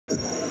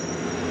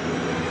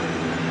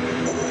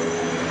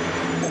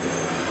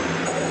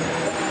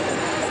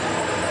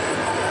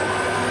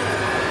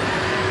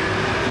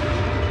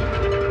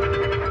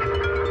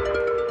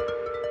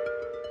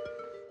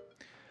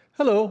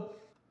Hello.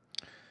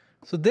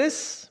 So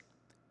this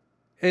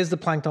is the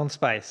Plankton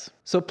Spice.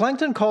 So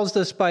Plankton calls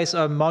this Spice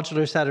a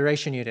modular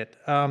saturation unit.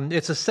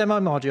 It's a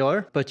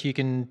semi-modular, but you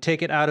can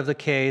take it out of the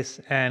case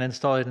and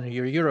install it in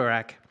your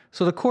eurorack.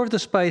 So the core of the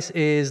Spice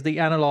is the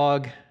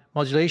analog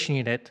modulation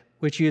unit,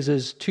 which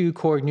uses 2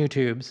 Korg new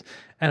tubes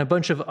and a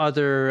bunch of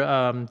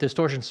other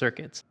distortion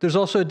circuits. There's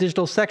also a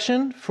digital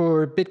section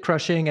for bit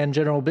crushing and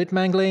general bit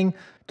mangling.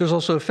 There's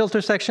also a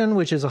filter section,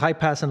 which is a high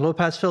pass and low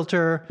pass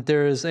filter.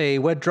 There's a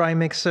wet dry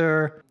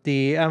mixer,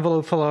 the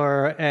envelope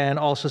filler, and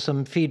also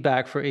some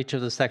feedback for each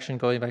of the section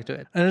going back to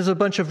it. And there's a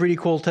bunch of really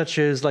cool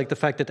touches, like the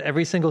fact that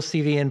every single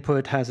CV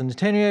input has an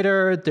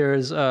attenuator.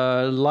 There's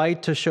a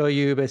light to show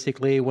you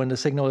basically when the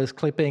signal is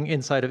clipping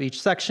inside of each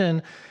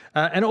section.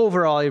 And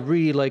overall, I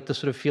really like the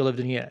sort of feel of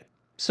the unit.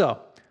 So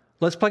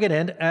let's plug it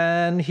in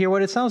and hear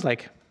what it sounds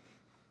like.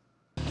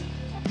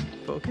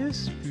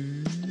 Focus.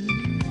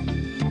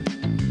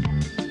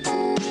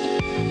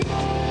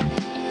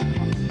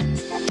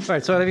 All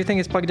right, so everything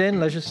is plugged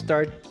in. Let's just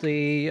start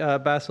the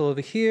basso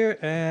over here,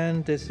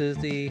 and this is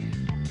the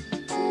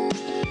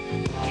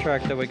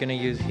track that we're going to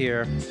use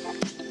here.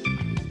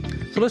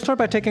 So let's start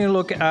by taking a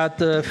look at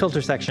the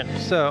filter section.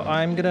 So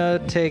I'm going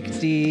to take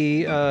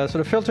the sort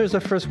of filter as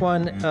the first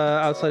one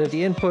outside of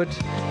the input,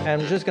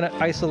 and I'm just going to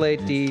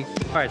isolate the...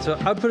 All right, so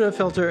output of the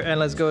filter, and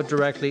let's go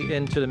directly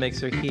into the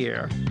mixer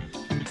here.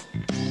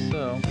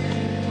 So,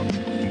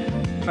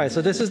 all right,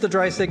 so this is the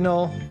dry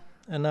signal,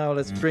 and now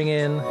let's bring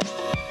in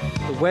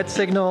the wet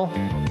signal.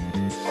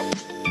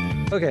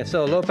 Okay,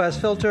 so low pass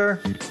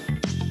filter.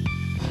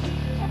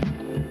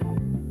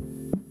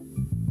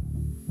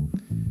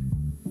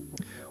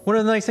 One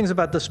of the nice things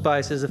about the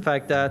Spice is the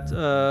fact that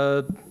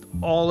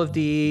all of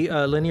the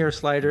linear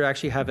slider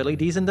actually have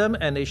LEDs in them,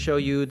 and they show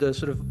you the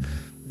sort of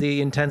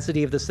the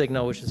intensity of the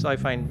signal, which is I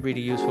find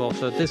really useful.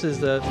 So this is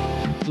the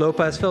low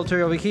pass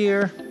filter over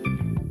here,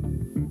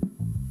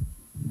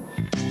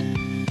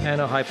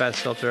 and a high pass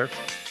filter.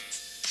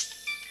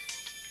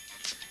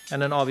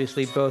 And then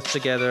obviously both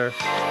together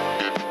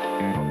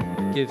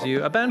gives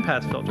you a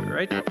bandpass filter,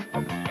 right?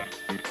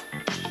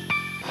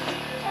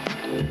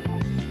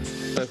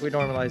 So if we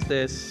normalize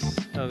this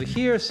over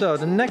here, so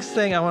the next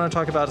thing I want to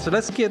talk about, so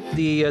let's get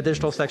the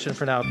digital section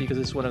for now because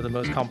it's one of the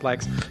most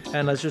complex,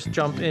 and let's just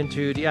jump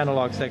into the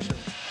analog section.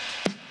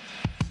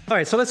 All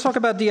right, so let's talk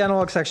about the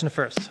analog section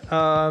first.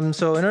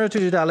 So in order to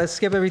do that, let's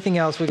skip everything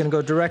else. We're going to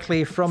go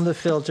directly from the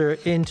filter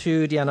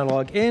into the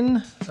analog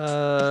in,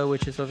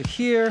 which is over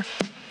here.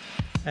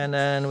 And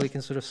then we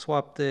can sort of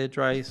swap the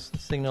dry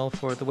signal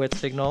for the wet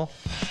signal.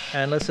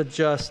 And let's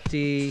adjust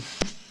the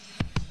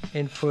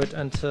input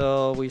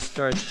until we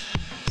start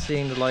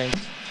seeing the light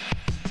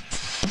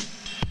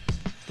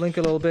blink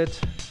a little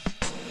bit.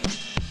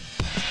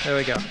 There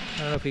we go. I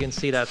don't know if we can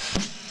see that.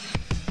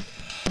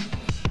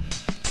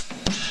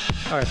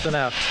 All right, so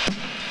now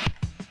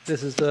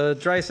this is the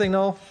dry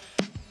signal.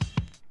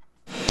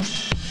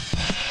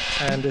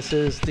 And this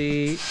is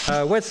the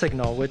wet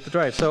signal with the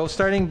drive. So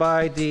starting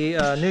by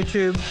the new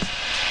tube.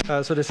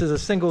 So this is a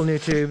single new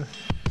tube.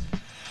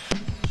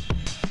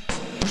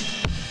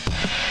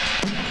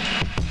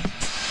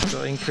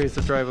 So increase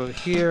the drive over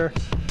here.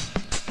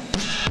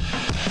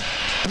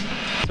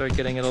 Start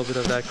getting a little bit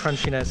of that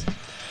crunchiness.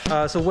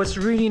 So what's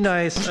really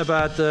nice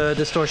about the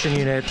distortion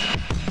unit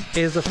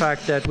is the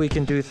fact that we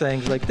can do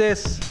things like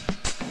this.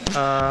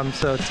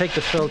 So take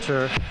the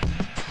filter.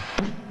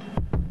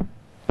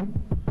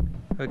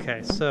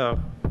 Okay, so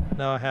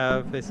now I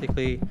have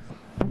basically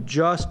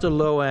just the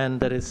low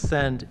end that is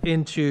sent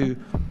into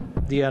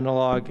the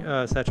analog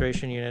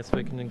saturation unit. So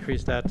we can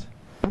increase that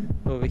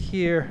over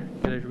here,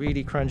 get it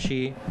really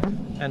crunchy,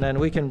 and then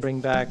we can bring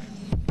back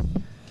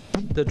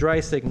the dry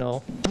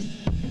signal.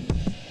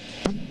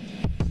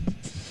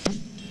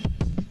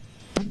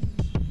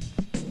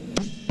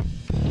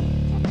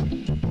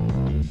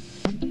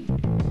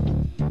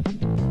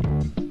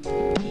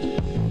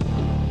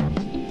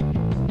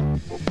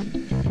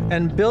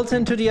 And built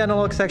into the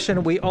analog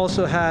section, we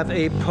also have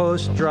a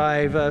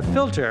post-drive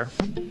filter.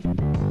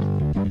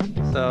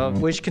 So,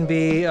 which can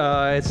be,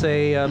 it's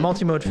a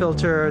multi-mode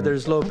filter.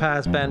 There's low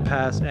pass, band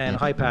pass, and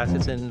high pass.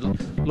 It's in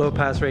low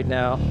pass right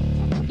now.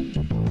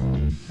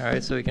 All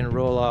right, so we can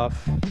roll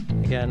off.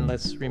 Again,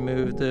 let's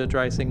remove the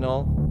dry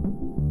signal.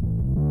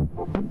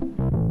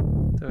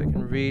 So we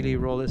can really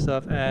roll this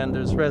up, and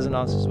there's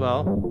resonance as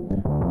well.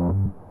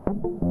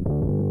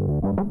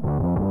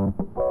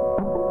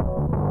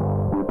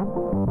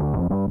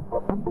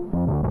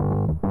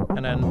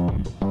 And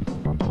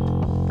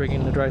then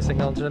bringing the dry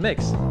signal into the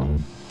mix.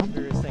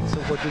 Various things. So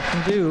what we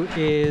can do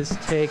is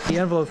take the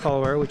envelope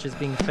follower, which is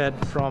being fed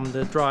from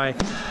the dry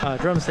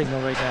drum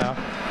signal right now,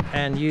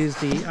 and use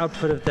the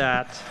output of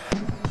that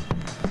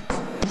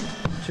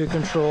to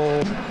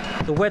control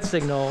the wet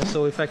signal.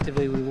 So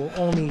effectively we will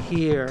only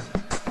hear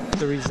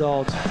the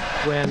result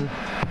when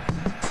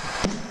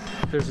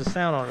there's a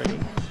sound already.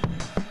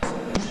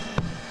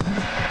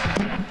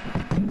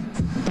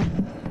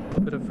 A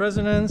bit of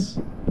resonance.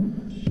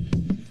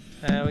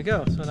 There we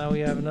go. So now we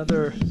have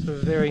another sort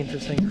of very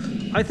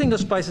interesting. I think the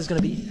spice is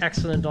going to be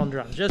excellent on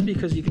drums, just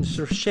because you can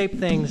sort of shape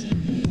things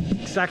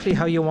exactly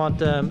how you want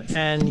them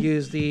and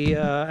use the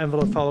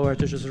envelope follower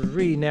to just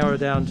really narrow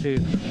down to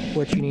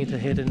what you need to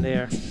hit in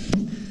there.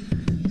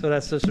 So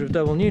that's the sort of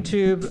double new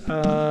tube.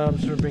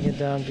 Sort of bring it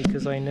down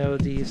because I know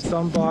the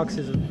stomp box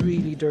is a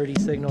really dirty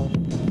signal.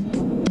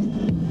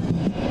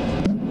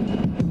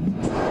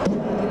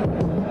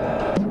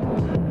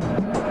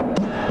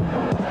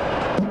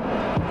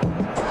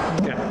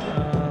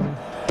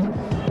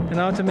 And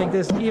now to make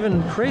this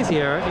even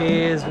crazier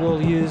is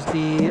we'll use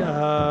the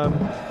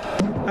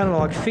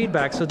analog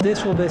feedback. So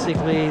this will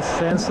basically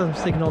send some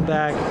signal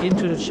back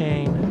into the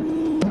chain.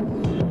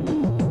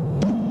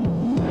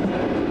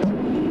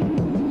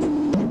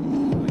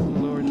 We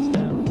can lower this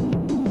down.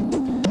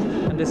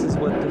 And this is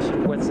what the sort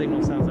of wet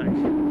signal sounds like.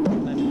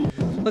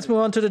 Let's move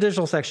on to the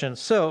digital section.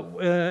 So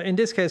in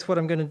this case, what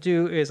I'm going to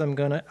do is I'm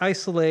going to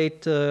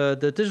isolate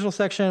the digital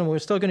section. We're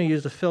still going to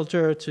use the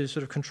filter to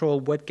sort of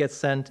control what gets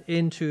sent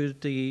into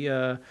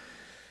the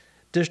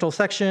digital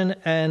section.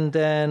 And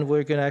then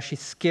we're going to actually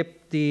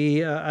skip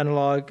the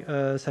analog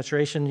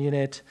saturation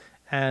unit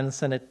and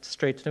send it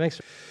straight to the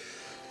mixer.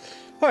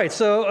 All right,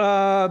 so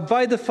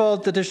by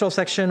default, the digital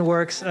section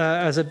works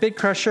as a bit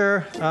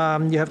crusher.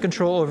 You have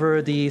control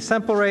over the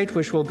sample rate,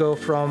 which will go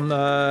from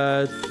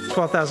 12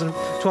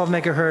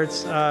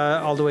 megahertz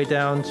all the way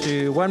down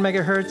to 1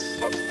 megahertz.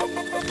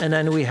 And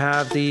then we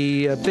have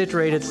the bit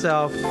rate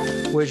itself,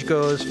 which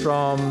goes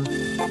from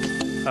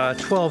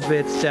 12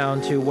 bits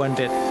down to 1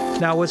 bit.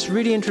 Now, what's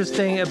really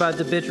interesting about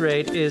the bit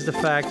rate is the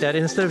fact that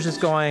instead of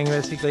just going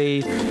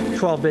basically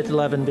 12-bit,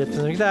 11-bit,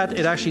 something like that,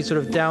 it actually sort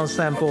of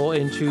downsample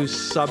into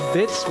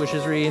sub-bits, which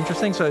is really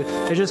interesting. So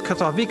it just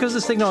cuts off, because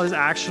the signal is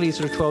actually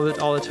sort of 12-bit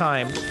all the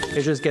time,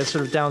 it just gets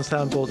sort of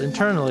downsampled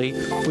internally.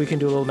 We can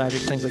do little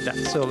magic things like that.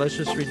 So let's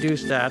just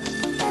reduce that.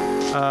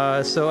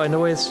 So I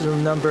know it's sort of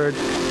numbered.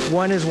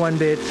 1 is 1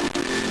 bit,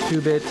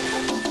 2 bit,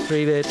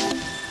 3 bit,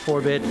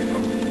 4 bit,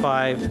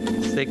 5,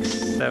 6,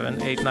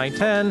 7, 8, 9,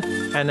 10,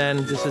 and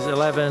then this is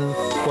 11,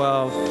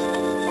 12,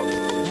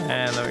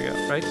 and there we go,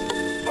 right?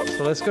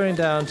 So let's go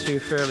down to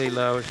fairly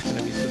low, which is going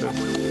to be sort of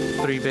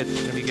 3 bits,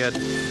 going to be good.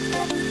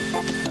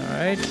 All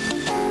right.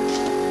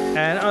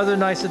 And other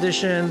nice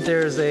addition,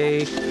 there's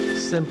a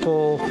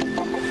simple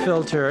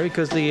filter,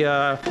 because the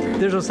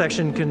digital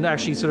section can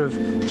actually sort of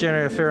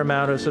generate a fair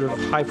amount of sort of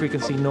high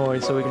frequency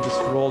noise, so we can just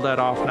roll that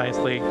off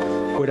nicely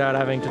without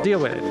having to deal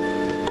with it.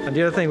 And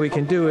the other thing we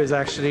can do is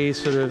actually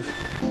sort of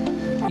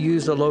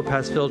use the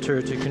low-pass filter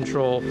to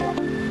control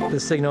the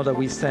signal that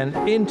we send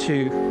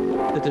into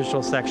the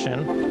digital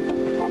section.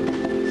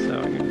 So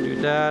I'm going to do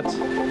that,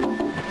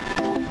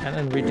 and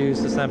then reduce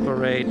the sample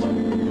rate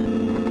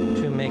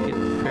to make it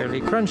fairly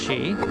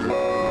crunchy.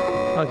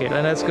 Okay,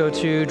 then let's go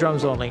to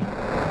drums only.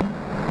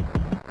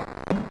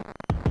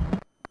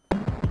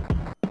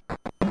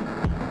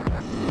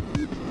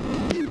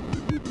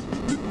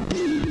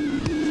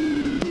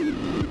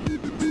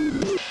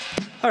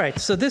 All right,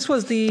 so this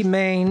was the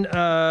main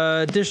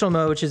digital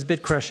mode, which is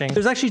bit crushing.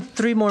 There's actually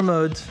 3 more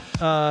modes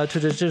to the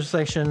digital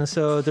section.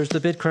 So there's the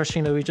bit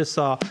crushing that we just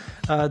saw.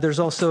 There's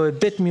also a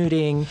bit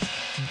muting,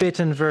 bit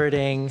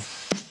inverting,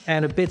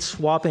 and a bit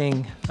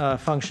swapping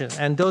function.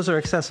 And those are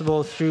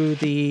accessible through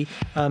the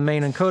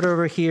main encoder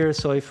over here.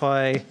 So if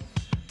I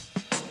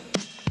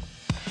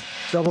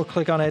double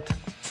click on it.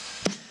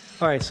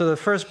 All right, so the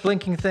first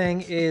blinking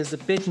thing is the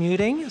bit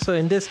muting. So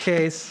in this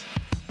case,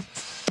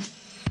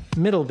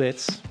 middle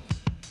bits.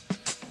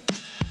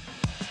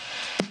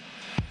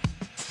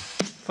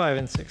 5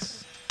 and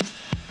 6.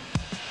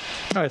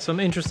 All right,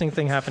 some interesting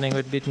thing happening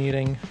with bit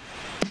muting.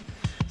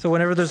 So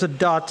whenever there's a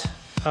dot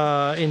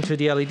into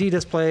the LED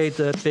display,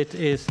 the bit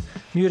is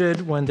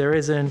muted. When there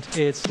isn't,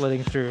 it's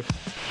letting through.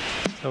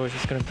 So we're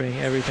just going to bring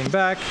everything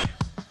back.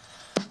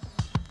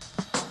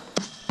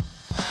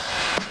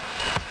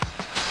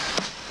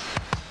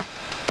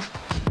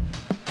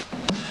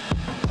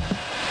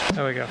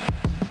 There we go.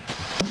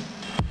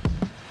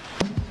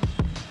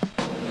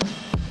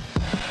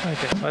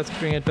 Okay, let's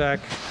bring it back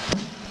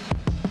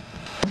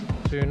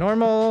to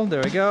normal.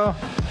 There we go.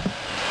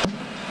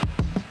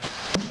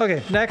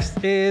 Okay,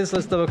 next is,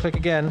 let's double click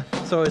again.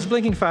 So it's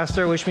blinking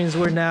faster, which means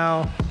we're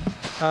now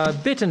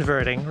bit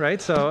inverting,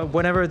 right? So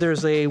whenever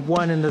there's a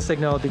 1 in the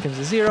signal, it becomes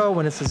a 0.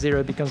 When it's a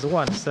 0, it becomes a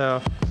 1.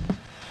 So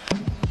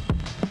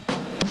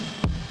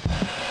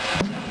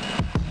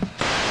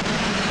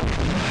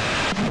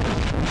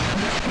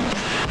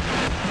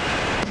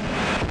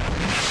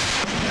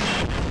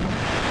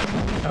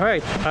all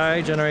right,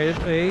 I generated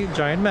a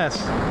giant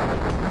mess.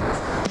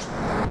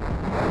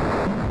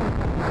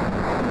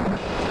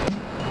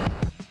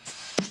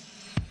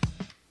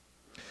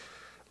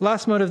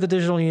 Last mode of the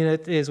digital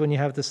unit is when you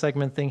have the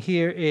segment thing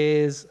here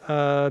is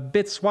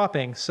bit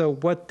swapping. So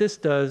what this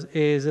does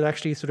is it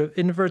actually sort of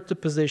inverts the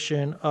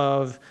position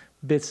of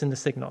bits in the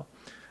signal.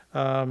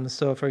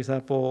 So for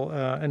example,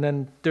 and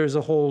then there's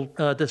a whole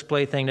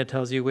display thing that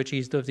tells you which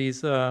each of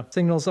these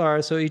signals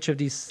are. So each of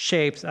these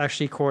shapes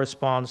actually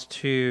corresponds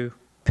to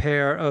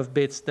pair of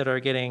bits that are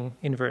getting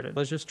inverted.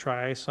 Let's just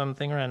try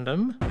something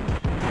random.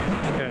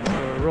 Okay, so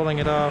we're rolling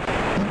it off.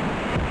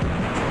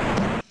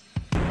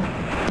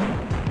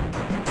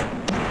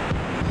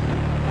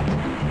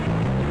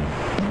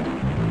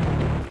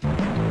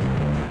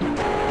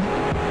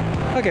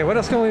 Okay, what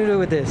else can we do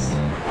with this?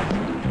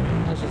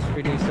 Let's just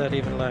reduce that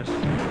even less.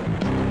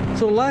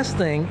 So last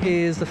thing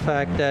is the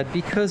fact that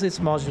because it's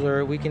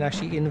modular, we can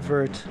actually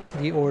invert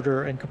the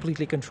order and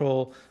completely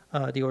control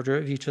the order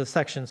of each of the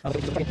sections. All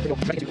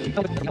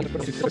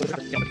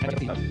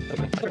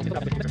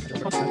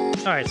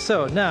right,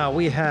 so now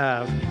we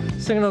have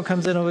signal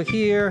comes in over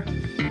here,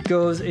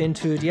 goes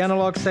into the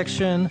analog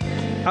section,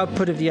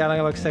 output of the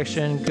analog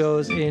section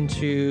goes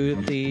into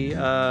the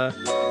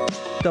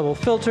double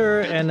filter,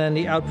 and then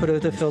the output of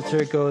the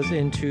filter goes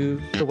into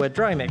the wet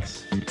dry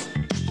mix.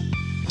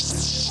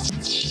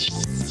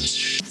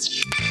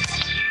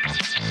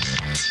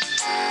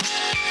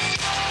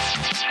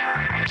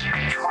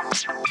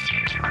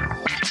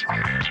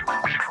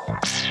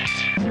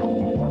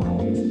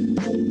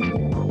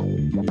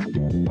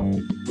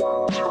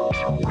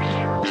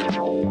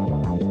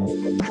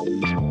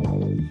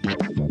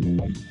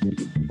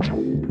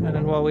 And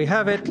then while we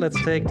have it,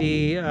 let's take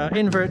the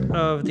invert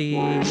of the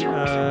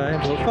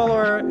envelope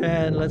follower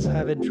and let's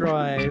have it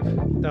drive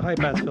the high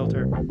pass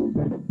filter.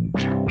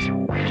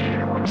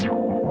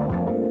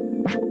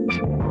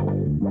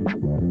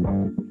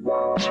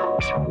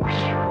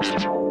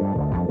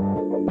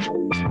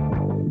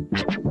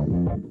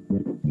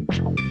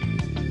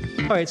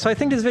 All right, so I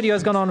think this video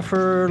has gone on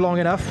for long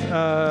enough.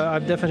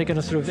 I'm definitely going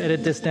to sort of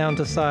edit this down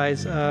to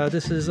size.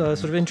 This is a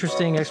sort of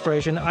interesting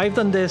exploration. I've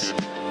done this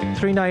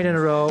 3 nights in a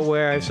row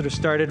where I've sort of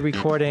started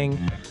recording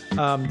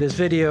this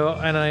video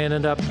and I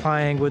ended up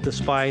playing with the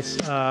spice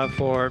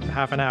for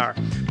half an hour.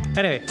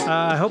 Anyway,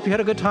 I hope you had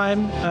a good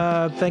time.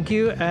 Thank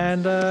you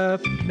and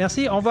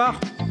merci, au revoir.